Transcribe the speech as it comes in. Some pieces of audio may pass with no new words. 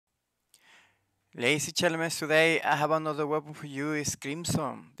Ladies and gentlemen, today I have another weapon for you. It's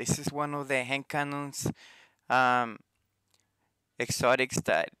Crimson. This is one of the hand cannons um, exotics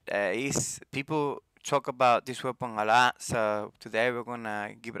that is people talk about this weapon a lot. So today we're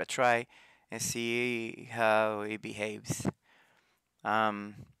gonna give it a try and see how it behaves.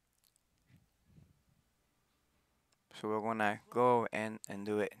 Um, so we're gonna go and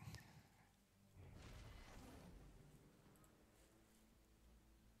do it.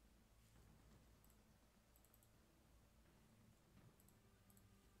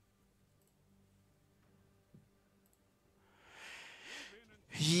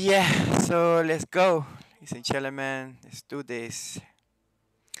 Yeah. So let's go, ladies and gentlemen. Let's do this.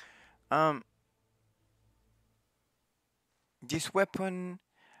 Um, this weapon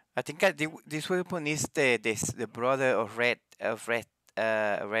I think this weapon is the brother of Red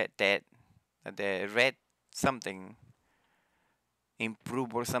Dead, the Red something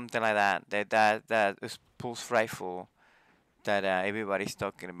improve or something like that. That is pulse rifle that everybody's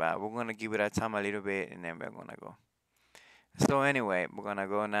talking about. We're gonna give it a time a little bit and then we're gonna go. So anyway, we're gonna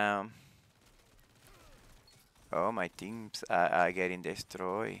go now. Oh, my teams are getting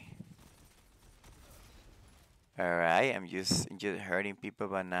destroyed. All right, I'm just hurting people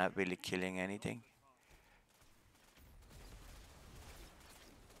but not really killing anything.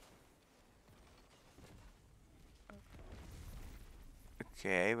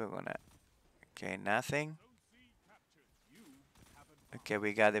 Okay, we're gonna. Okay, nothing. Okay,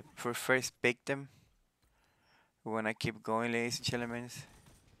 we got the first victim. We wanna keep going, ladies and gentlemen.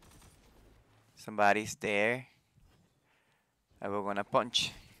 Somebody's there. And we're gonna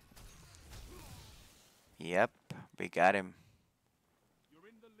punch. Yep, we got him.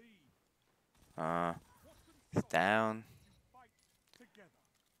 Uh, it's down.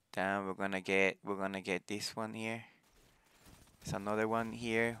 Down. We're gonna get this one here. There's another one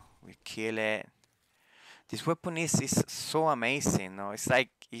here. We kill it. This weapon is so amazing. No, it's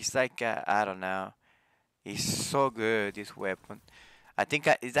like I don't know. It's so good. This weapon. I think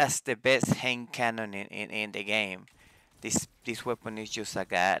that's the best hand cannon in the game. This weapon is just a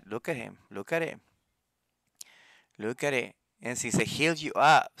god. Look at him. Look at it. Look at it. And since it heals you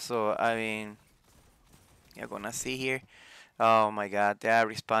up, so I mean, you're gonna see here. Oh my God, they are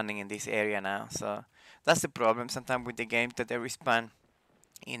respawning in this area now. So that's the problem sometimes with the game that they respawn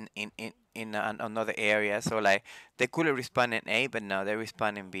in another area. So like they could have respawned in A, but no, they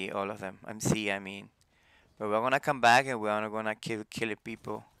respawn in B. All of them. I'm C. I mean, but we're gonna come back and we're gonna kill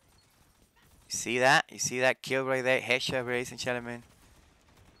people. You see that? You see that kill right there? Headshot, ladies and gentlemen.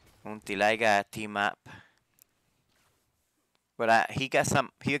 Until I got team up. But he got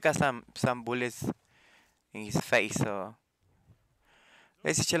some bullets in his face. So,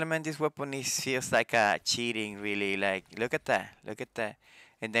 ladies and gentlemen, this weapon feels like cheating. Really, like look at that, look at that.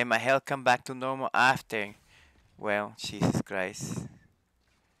 And then my health come back to normal after. Well, Jesus Christ.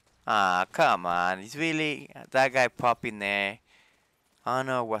 Ah, come on. It's really that guy popping there. I don't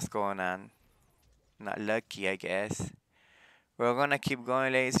know what's going on. Not lucky, I guess. We're gonna keep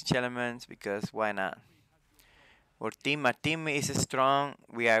going, ladies and gentlemen, because why not? Our team is strong.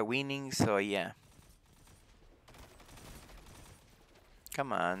 We are winning, so yeah.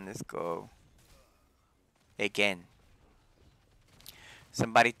 Come on, let's go. Again.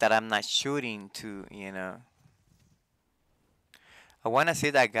 Somebody that I'm not shooting to. I wanna see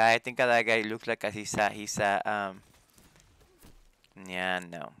that guy. I think that guy looks like he's a yeah,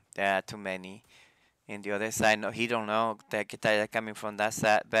 no. There are too many. In the other side, no, he don't know that they're coming from that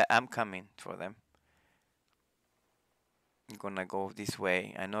side, but I'm coming for them. I'm gonna go this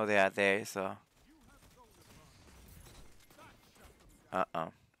way. I know they are there, so uh-uh.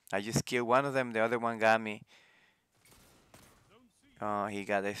 I just killed one of them, the other one got me. Oh, he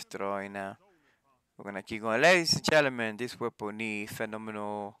got destroyed now. We're gonna keep going. Ladies and gentlemen, this weapon is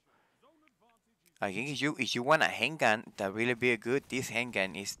phenomenal. I think if you want a handgun that really be good, this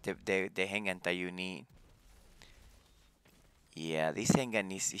handgun is the handgun that you need. Yeah, this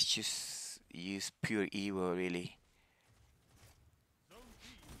handgun is just pure evil really.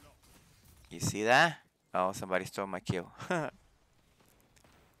 You see that? Oh, somebody stole my kill.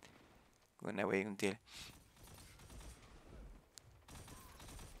 Gonna wait until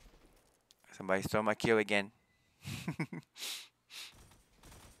somebody stole my kill again.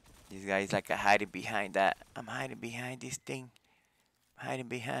 This guy is like a hiding behind that. I'm hiding behind this thing. I'm hiding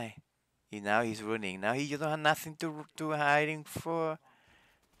behind. Now he's running. Now he don't have nothing to hiding for.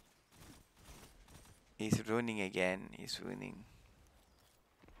 He's running again. He's running.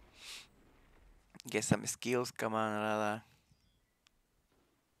 Get some skills. Come on, Lala.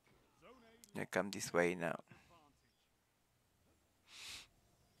 Now come this way now.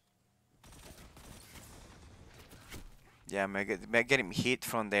 Yeah, I get him hit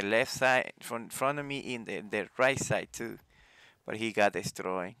from the left side, from front of me in the right side too. But he got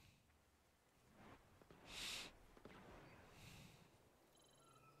destroyed.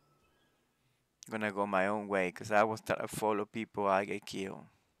 Gonna go my own way, cause I was trying to follow people, I get killed.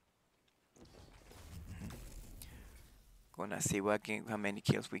 Gonna see how many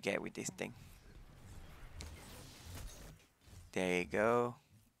kills we get with this thing. There you go.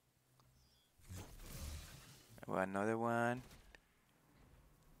 Oh, another one.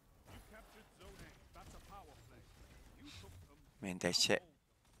 Man, that shit.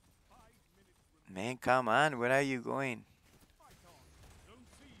 Man, come on, where are you going?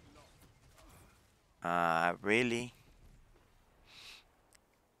 Really?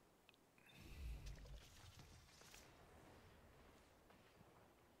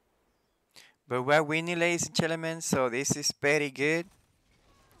 But we're winning, ladies and gentlemen, so this is very good.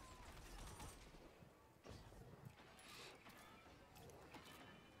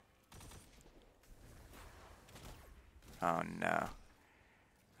 Oh no.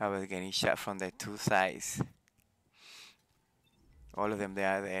 I was getting shot from the two sides. All of them, they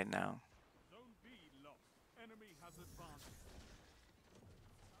are there now.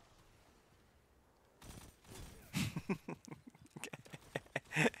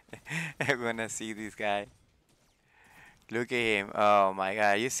 I'm gonna see this guy. Look at him. Oh my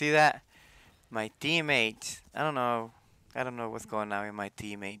god. You see that? My teammates. I don't know. I don't know what's going on with my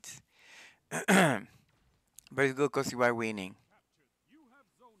teammates. But it's good because you are winning.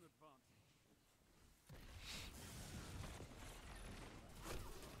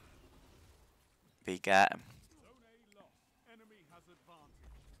 We got him.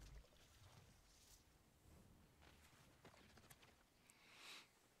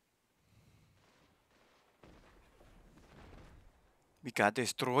 We got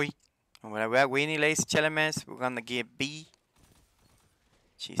destroyed. And when we're winning, ladies and gentlemen, we're gonna get B.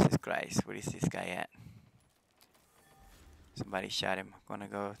 Jesus Christ, where is this guy at? Somebody shot him. Gonna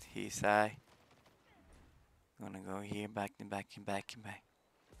go to his side. Gonna go here, back and back and back and back.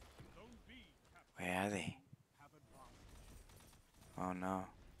 Where are they? Oh no.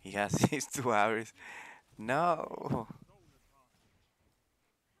 He has his 2 hours. No.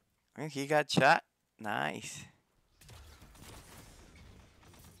 He got shot. Nice.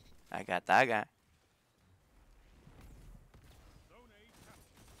 I got that guy.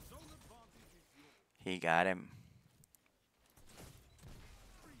 He got him.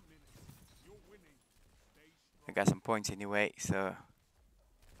 I got some points anyway, so.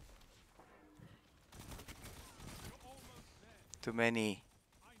 Too many.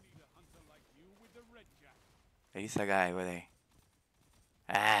 There is a guy over there.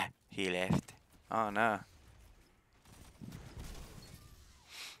 Ah, he left. Oh no.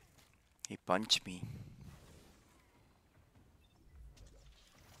 He punched me.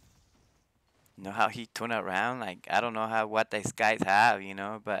 You know how he turned around? Like, I don't know what these guys have,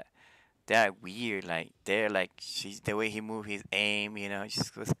 but they're weird. Like, they're like, the way he moved his aim,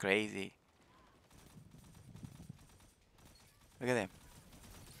 just was crazy. Look at them.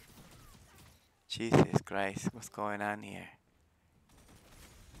 Jesus Christ, what's going on here?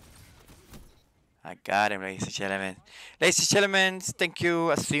 I got him, ladies and gentlemen. Ladies and gentlemen, thank you.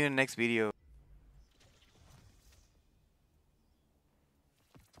 I'll see you in the next video.